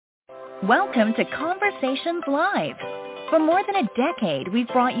Welcome to Conversations Live. For more than a decade, we've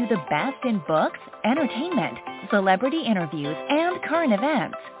brought you the best in books, entertainment, celebrity interviews, and current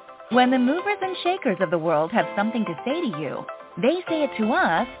events. When the movers and shakers of the world have something to say to you, they say it to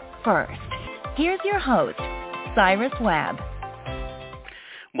us first. Here's your host, Cyrus Webb.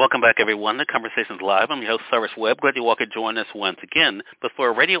 Welcome back, everyone, to Conversations Live. I'm your host, Cyrus Webb. Glad you all could join us once again. But for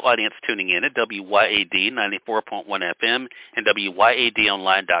a radio audience tuning in at WYAD 94.1 FM and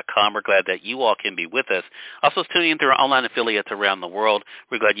WYADonline.com, we're glad that you all can be with us. Also, tuning in through our online affiliates around the world,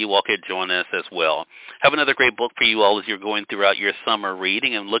 we're glad you all could join us as well. Have another great book for you all as you're going throughout your summer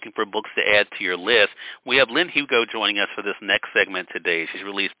reading and looking for books to add to your list. We have Lynne Hugo joining us for this next segment today. She's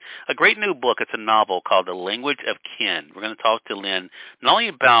released a great new book. It's a novel called The Language of Kin. We're going to talk to Lynne not only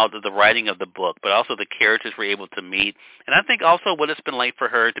about the writing of the book, but also the characters we're able to meet. And I think also what it's been like for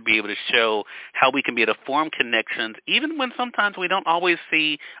her to be able to show how we can be able to form connections, even when sometimes we don't always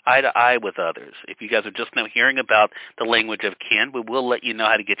see eye to eye with others. If you guys are just now hearing about The Language of Kin, we will let you know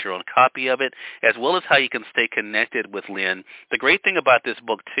how to get your own copy of it, as well as how you can stay connected with Lynne. The great thing about this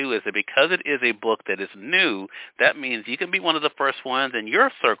book, too, is that because it is a book that is new, that means you can be one of the first ones in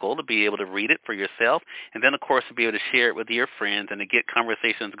your circle to be able to read it for yourself, and then, of course, to be able to share it with your friends and to get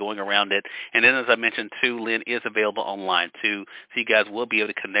conversations going around it. And then, as I mentioned, too, Lynne is available online, too, so you guys will be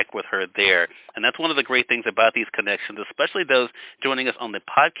able to connect with her there. And that's one of the great things about these connections, especially those joining us on the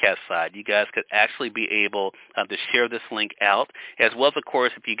podcast side. You guys could actually be able to share this link out, as well as, of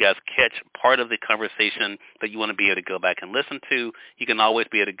course, if you guys catch part of the conversation that you want to be able to go back and listen to, you can always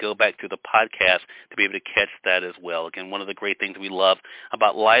be able to go back to the podcast to be able to catch that as well. Again, one of the great things we love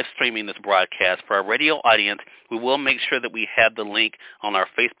about live streaming this broadcast for our radio audience, we will make sure that we have the link on our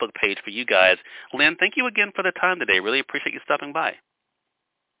Facebook page for you guys. Lynne, thank you again for the time today. Really appreciate you stopping by.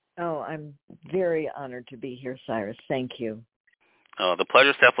 Oh, I'm very honored to be here, Cyrus. Thank you. Oh, the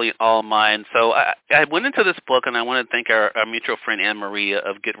pleasure's definitely all mine. So I went into this book, and I want to thank our mutual friend Anne Maria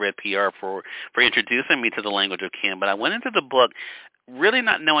of Get Read PR for introducing me to The Language of Kin. But I went into the book really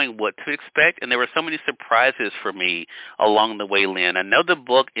not knowing what to expect, and there were so many surprises for me along the way, Lynne. I know the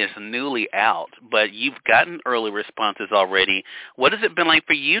book is newly out, but you've gotten early responses already. What has it been like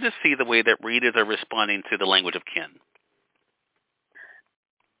for you to see the way that readers are responding to The Language of Kin?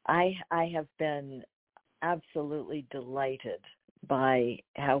 I have been absolutely delighted by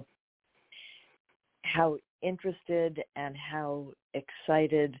how interested and how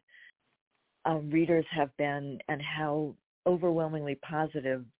excited readers have been, and how overwhelmingly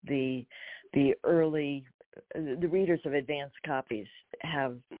positive the readers of advanced copies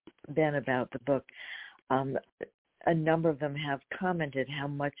have been about the book. A number of them have commented how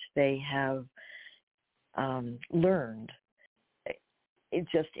much they have learned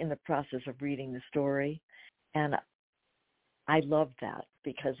just in the process of reading the story, and I love that,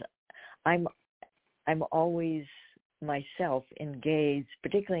 because I'm always myself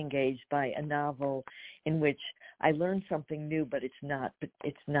particularly engaged by a novel in which I learn something new, but it's not,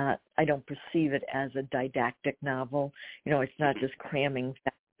 I don't perceive it as a didactic novel. You know, it's not just cramming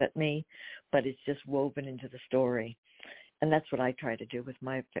facts at me, but it's just woven into the story. And that's what I try to do with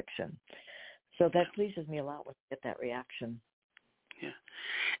my fiction. So that pleases me a lot when I get that reaction. Yeah.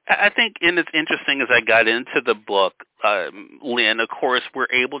 I think, and it's interesting, as I got into the book, Lynne, of course,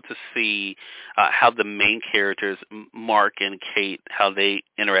 we're able to see how the main characters, Mark and Kate, how they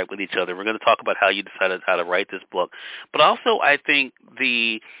interact with each other. We're going to talk about how you decided how to write this book. But also, I think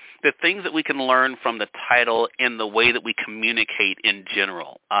the things that we can learn from the title and the way that we communicate in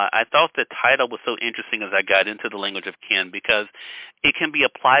general. I thought the title was so interesting as I got into The Language of Kin, because it can be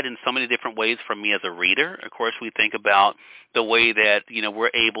applied in so many different ways for me as a reader. Of course, we think about the way that,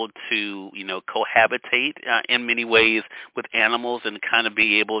 we're able to, cohabitate in many ways with animals and kind of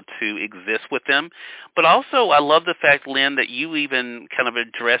be able to exist with them. But also, I love the fact, Lynne, that you even kind of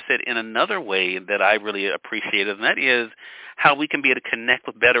address it in another way that I really appreciated, and that is how we can be able to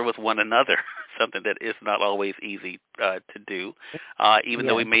connect better with one another, something that is not always easy to do, even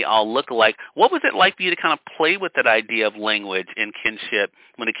though we may all look alike. What was it like for you to kind of play with that idea of language and kinship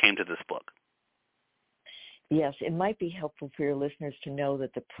when it came to this book? Yes, it might be helpful for your listeners to know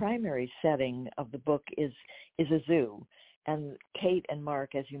that the primary setting of the book is a zoo. And Kate and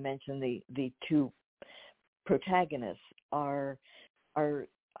Mark, as you mentioned, the two protagonists are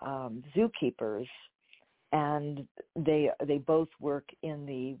zookeepers, and they both work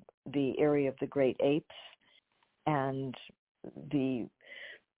in the area of the great apes, and they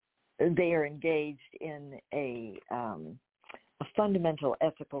are engaged in a fundamental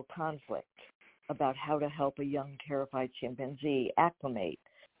ethical conflict about how to help a young, terrified chimpanzee acclimate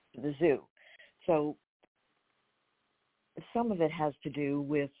to the zoo. So some of it has to do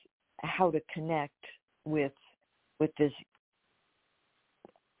with how to connect with this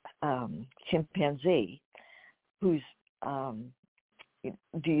chimpanzee who's I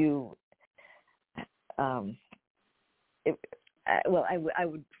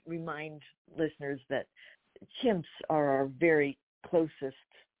would remind listeners that chimps are our very closest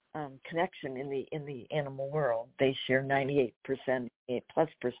connection in the animal world. They share 98%,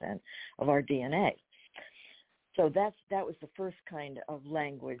 8+% of our DNA. So that was the first kind of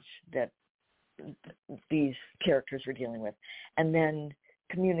language that these characters were dealing with, and then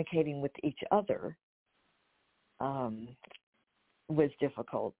communicating with each other was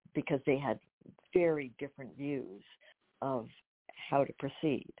difficult because they had very different views of how to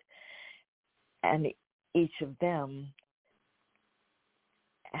proceed, and each of them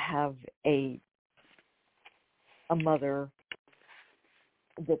have a mother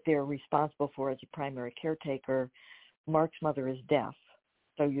that they're responsible for as a primary caretaker. Mark's mother is deaf,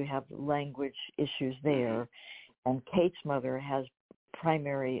 so you have language issues there, and Kate's mother has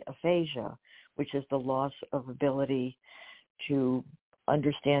primary aphasia, which is the loss of ability to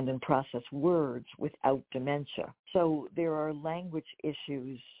understand and process words without dementia. So there are language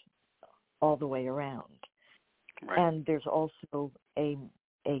issues all the way around. Right. And there's also a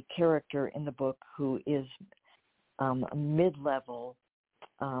character in the book who is a mid-level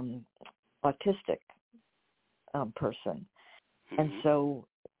autistic person. And so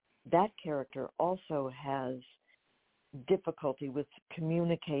that character also has difficulty with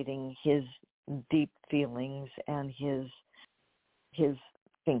communicating his deep feelings and his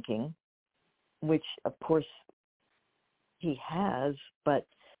thinking, which of course he has, but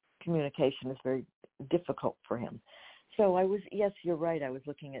communication is very difficult for him. So yes, you're right. I was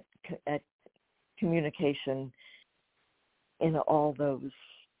looking at communication in all those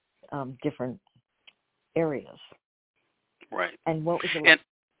different areas. Right. And what was it?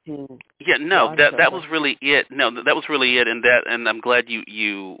 That was really it. No, that was really it, and I'm glad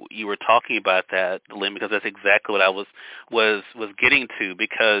you were talking about that, Lynne, because that's exactly what I was getting to.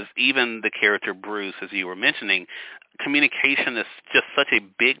 Because even the character Bruce, as you were mentioning, communication is just such a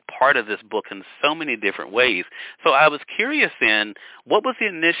big part of this book in so many different ways. So I was curious then, what was the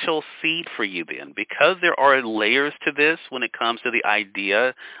initial seed for you then? Because there are layers to this when it comes to the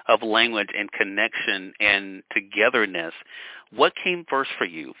idea of language and connection and togetherness. What came first for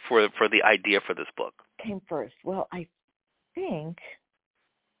you for the idea for this book? Came first. Well, I think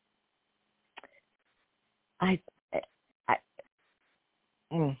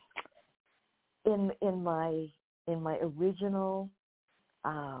in my original,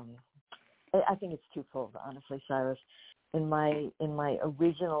 I think it's twofold, honestly, Cyrus. In my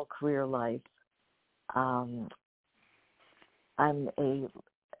original career life, I'm a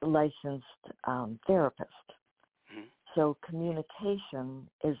licensed therapist. So communication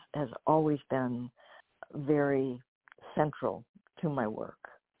has always been very central to my work,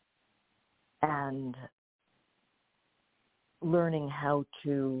 and learning how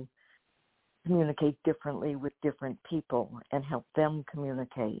to communicate differently with different people and help them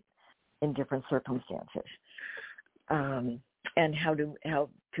communicate in different circumstances, and how to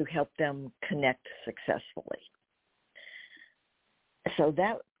help them connect successfully. So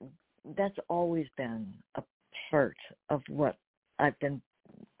that's always been a part of what I've been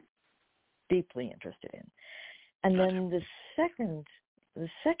deeply interested in. And then the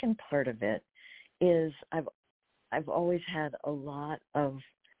second part of it is I've always had a lot of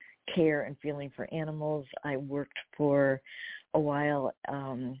care and feeling for animals. I worked for a while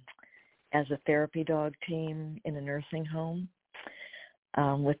as a therapy dog team in a nursing home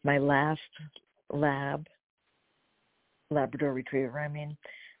with my last Labrador Retriever,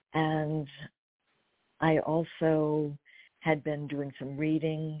 and I also had been doing some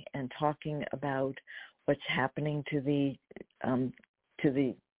reading and talking about what's happening to the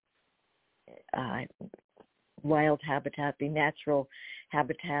wild habitat, the natural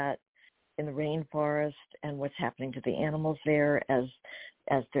habitat in the rainforest, and what's happening to the animals there as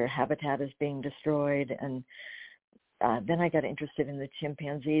their habitat is being destroyed. And then I got interested in the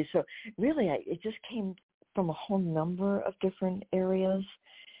chimpanzees. So really, it just came from a whole number of different areas.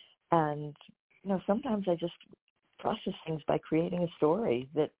 And sometimes I just process things by creating a story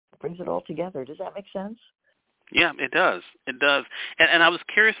that brings it all together. Does that make sense? Yeah, it does. It does. And I was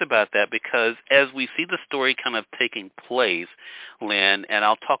curious about that because as we see the story kind of taking place, Lynne, and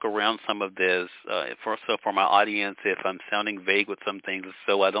I'll talk around some of this for my audience if I'm sounding vague with some things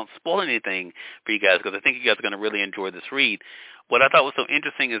so I don't spoil anything for you guys, because I think you guys are going to really enjoy this read. What I thought was so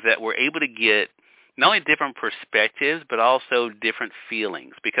interesting is that we're able to get not only different perspectives but also different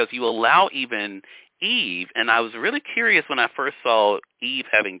feelings, because you allow even Eve, and I was really curious when I first saw Eve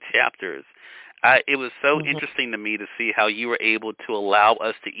having chapters. It was so interesting to me to see how you were able to allow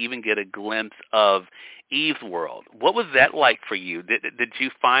us to even get a glimpse of Eve's world. What was that like for you? Did you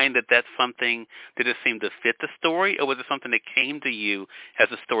find that that's something that just seemed to fit the story, or was it something that came to you as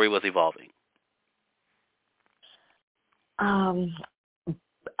the story was evolving?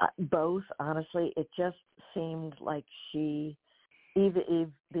 Both, honestly. It just seemed like Eve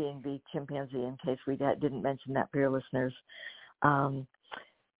being the chimpanzee, in case we didn't mention that for your listeners,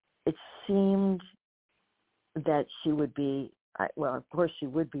 it seemed that she would be, well, of course she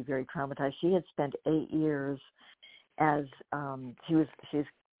would be very traumatized. She had spent 8 years as she's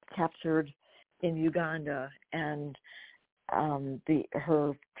captured in Uganda, and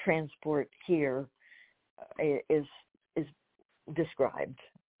her transport here is described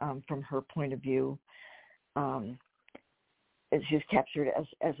from her point of view. She was captured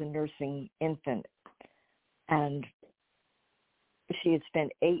as a nursing infant, and she had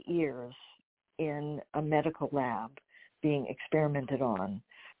spent 8 years in a medical lab being experimented on,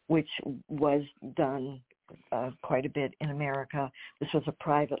 which was done quite a bit in America. This was a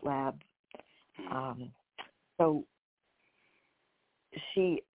private lab. So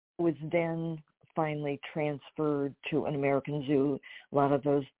she was then finally transferred to an American zoo. A lot of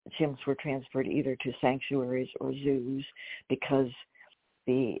those chimps were transferred either to sanctuaries or zoos because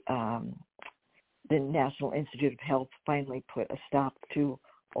the National Institute of Health finally put a stop to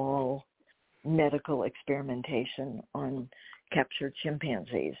all medical experimentation on captured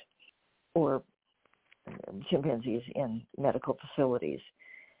chimpanzees or chimpanzees in medical facilities.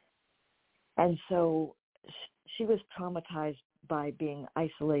 And so she was traumatized by being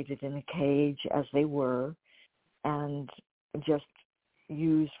isolated in a cage, as they were, and just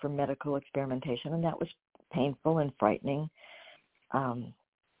used for medical experimentation, and that was painful and frightening.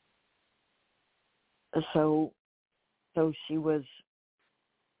 So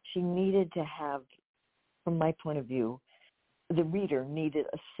she needed to have, from my point of view, the reader needed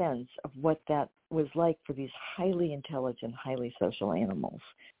a sense of what that was like for these highly intelligent, highly social animals,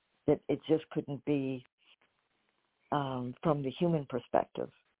 that it just couldn't be from the human perspective,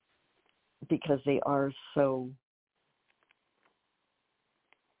 because they are so,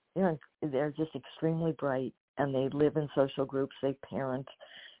 they're just extremely bright, and they live in social groups, they parent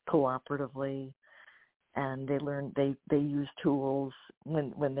cooperatively, and they use tools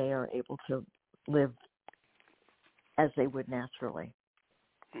when they are able to live as they would naturally.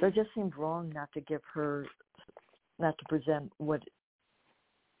 So it just seemed wrong not to present what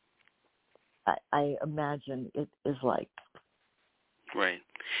I imagine it is like. Right.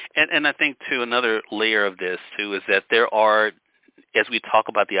 And I think, too, another layer of this, too, is that there are, as we talk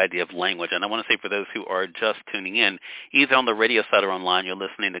about the idea of language, and I want to say for those who are just tuning in, either on the radio side or online, you're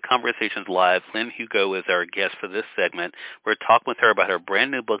listening to Conversations Live. Lynne Hugo is our guest for this segment. We're talking with her about her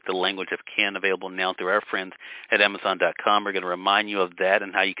brand new book, The Language of Kin, available now through our friends at Amazon.com. We're going to remind you of that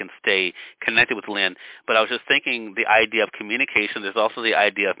and how you can stay connected with Lynne. But I was just thinking the idea of communication, there's also the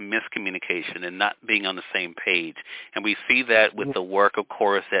idea of miscommunication and not being on the same page. And we see that with the work, of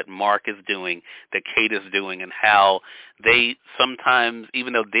course, that Mark is doing, that Kate is doing, and how they sometimes,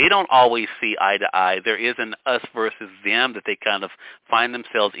 even though they don't always see eye to eye, there is an us versus them that they kind of find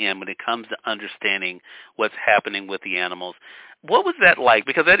themselves in when it comes to understanding what's happening with the animals. What was that like?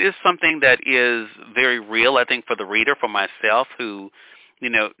 Because that is something that is very real, I think, for the reader, for myself, who,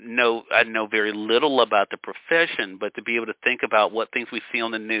 I know very little about the profession, but to be able to think about what things we see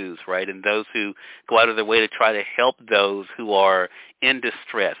on the news, right, and those who go out of their way to try to help those who are in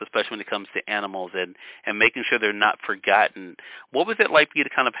distress, especially when it comes to animals, and making sure they're not forgotten. What was it like for you to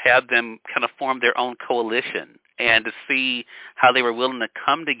kind of have them kind of form their own coalition and to see how they were willing to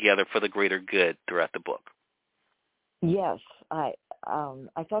come together for the greater good throughout the book? Yes, I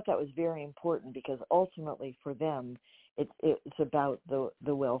thought that was very important, because ultimately for them, it's about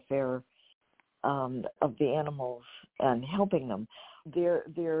the welfare of the animals and helping them.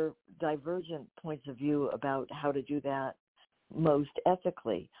 Their divergent points of view about how to do that most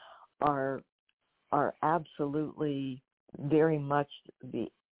ethically are absolutely very much the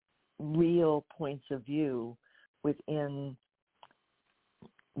real points of view within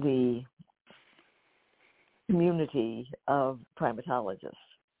the community of primatologists.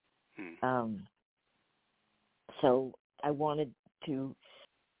 So I wanted to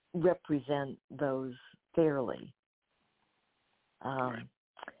represent those fairly.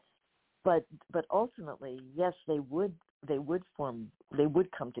 But ultimately, yes, they would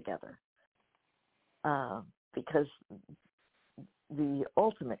come together, because the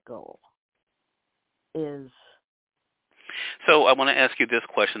ultimate goal is So I want to ask you this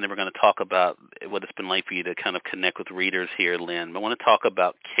question, then we're going to talk about what it's been like for you to kind of connect with readers here, Lynne. I want to talk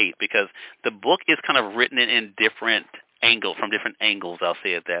about Kate because the book is kind of written in different angles, from different angles, I'll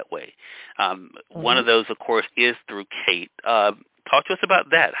say it that way. One of those, of course, is through Kate. Talk to us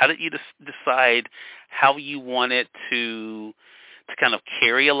about that. How did you decide how you wanted to kind of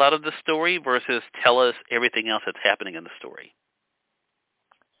carry a lot of the story versus tell us everything else that's happening in the story?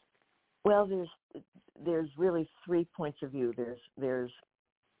 Well, there's really 3 points of view. There's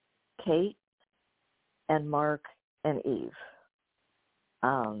Kate and Mark and Eve,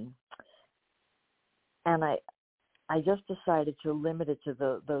 and I just decided to limit it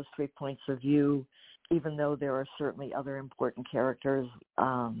to those 3 points of view, even though there are certainly other important characters.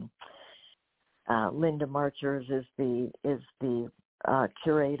 Linda Marchers is the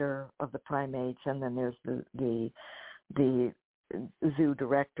curator of the primates, and then there's the zoo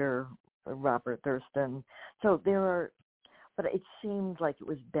director, Robert Thurston. So there are, but it seemed like it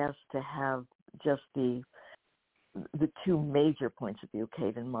was best to have just the 2 major points of view,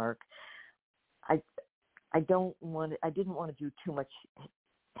 Kate and Mark. I didn't want to do too much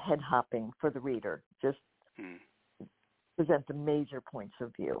head hopping for the reader. Just present the major points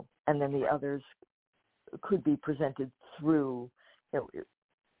of view, and then the others could be presented through.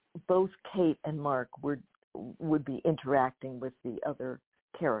 Both Kate and Mark would be interacting with the other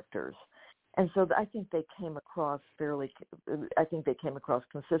characters, and so I think they came across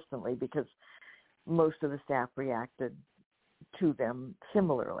consistently because most of the staff reacted to them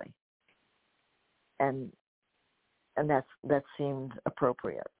similarly, and that seemed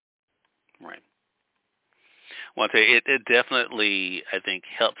appropriate. Right. Well, I'll tell you, it definitely, I think,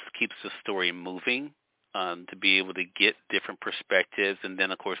 keeps the story moving, to be able to get different perspectives. And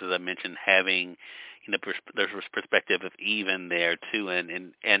then, of course, as I mentioned, having, there's perspective of Eve in there, too,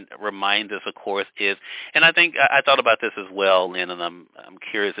 and remind us, of course, and I think I thought about this as well, Lynne, and I'm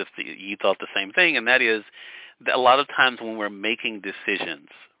curious if you thought the same thing, and that is that a lot of times when we're making decisions,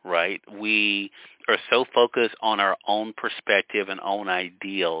 right, we are so focused on our own perspective and own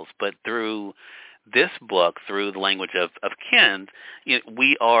ideals, but through this book, through the language of Ken,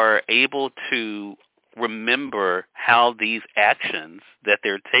 we are able to remember how these actions that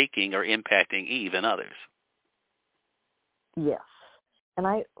they're taking are impacting Eve and others. Yes.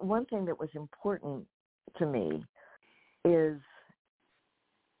 And one thing that was important to me is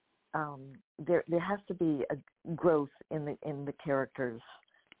there has to be a growth in the characters.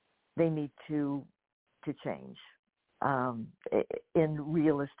 They need to change in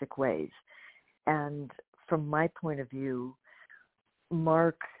realistic ways. And from my point of view,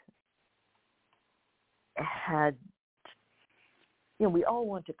 Mark had, we all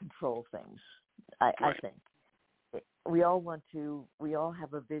want to control things. I think we all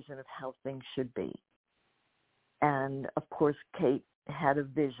have a vision of how things should be. And of course, Kate had a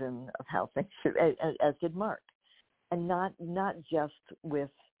vision of how things should, as did Mark, and not just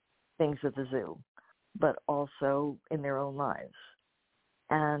with things at the zoo, but also in their own lives.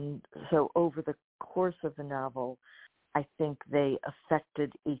 And so over the course of the novel, I think they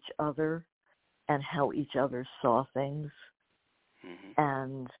affected each other and how each other saw things,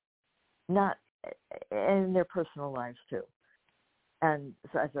 and not in their personal lives too. And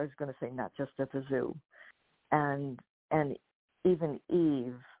so, as I was going to say, not just at the zoo, and even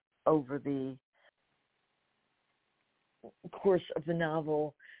Eve, over the course of the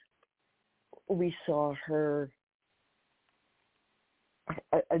novel, we saw her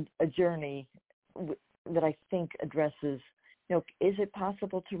a journey that I think addresses, is it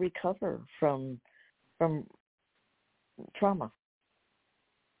possible to recover from trauma?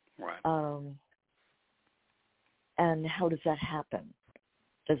 Right. And how does that happen?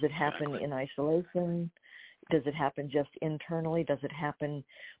 Does it happen in isolation? Does it happen just internally? Does it happen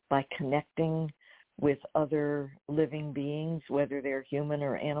by connecting with other living beings, whether they're human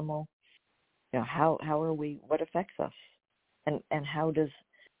or animal? How are we? What affects us? And how does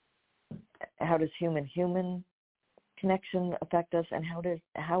human connection affect us? And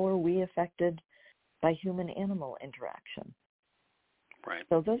how are we affected by human animal interaction? Right.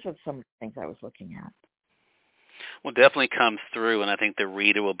 So those are some things I was looking at. Well, definitely comes through, and I think the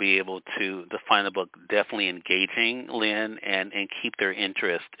reader will be able to find the book definitely engaging, Lynne, and keep their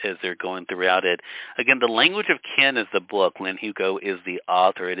interest as they're going throughout it. Again, The Language of Ken is the book. Lynne Hugo is the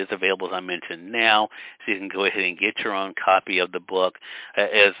author. It is available, as I mentioned, now, so you can go ahead and get your own copy of the book.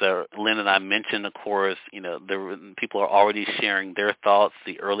 As Lynne and I mentioned, of course, people are already sharing their thoughts,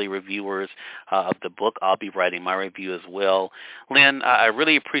 the early reviewers of the book. I'll be writing my review as well. Lynne, I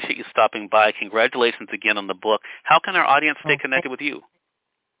really appreciate you stopping by. Congratulations again on the book. How can our audience stay connected with you?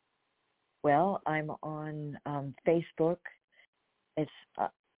 Well, I'm on Facebook. It's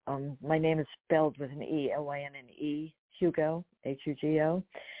my name is spelled with an E, Lynne, Hugo, Hugo.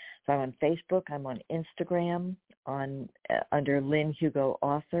 So I'm on Facebook. I'm on Instagram on under Lynne Hugo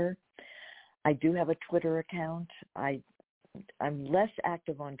Author. I do have a Twitter account. I'm less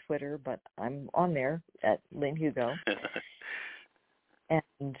active on Twitter, but I'm on there at Lynne Hugo.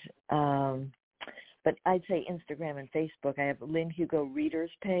 And but I'd say Instagram and Facebook. I have Lynne Hugo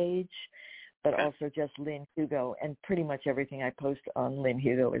Readers page, but also just Lynne Hugo, and pretty much everything I post on Lynne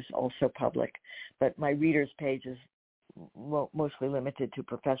Hugo is also public. But my Readers page is mostly limited to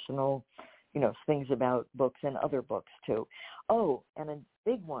professional, things about books and other books too. Oh, and a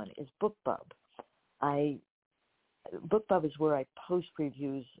big one is BookBub. BookBub is where I post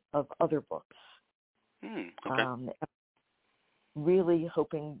reviews of other books. Okay. Really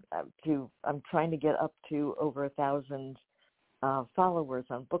hoping I'm trying to get up to over 1,000 followers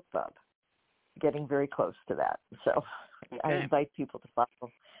on BookBub, getting very close to that. So I invite people to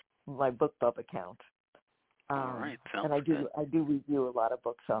follow my BookBub account. All right. And I do review a lot of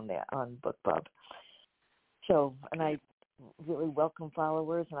books on BookBub. So, and I really welcome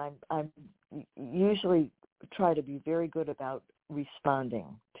followers, and I'm usually try to be very good about responding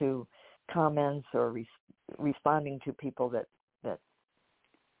to comments or responding to people that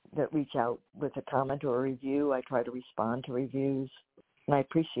reach out with a comment or a review. I try to respond to reviews, and I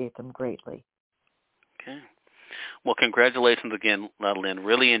appreciate them greatly. Okay. Well, congratulations again, Lynne.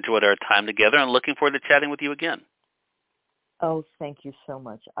 Really enjoyed our time together and looking forward to chatting with you again. Oh, thank you so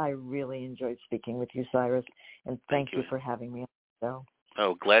much. I really enjoyed speaking with you, Cyrus, and thank you for having me on the show.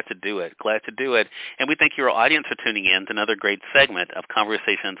 Oh, glad to do it. And we thank your audience for tuning in to another great segment of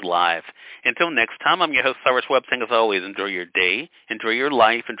Conversations Live. Until next time, I'm your host, Cyrus Webb, saying as always, enjoy your day, enjoy your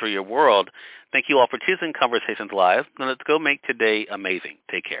life, enjoy your world. Thank you all for choosing Conversations Live. Now let's go make today amazing.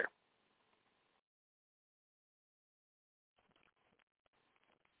 Take care.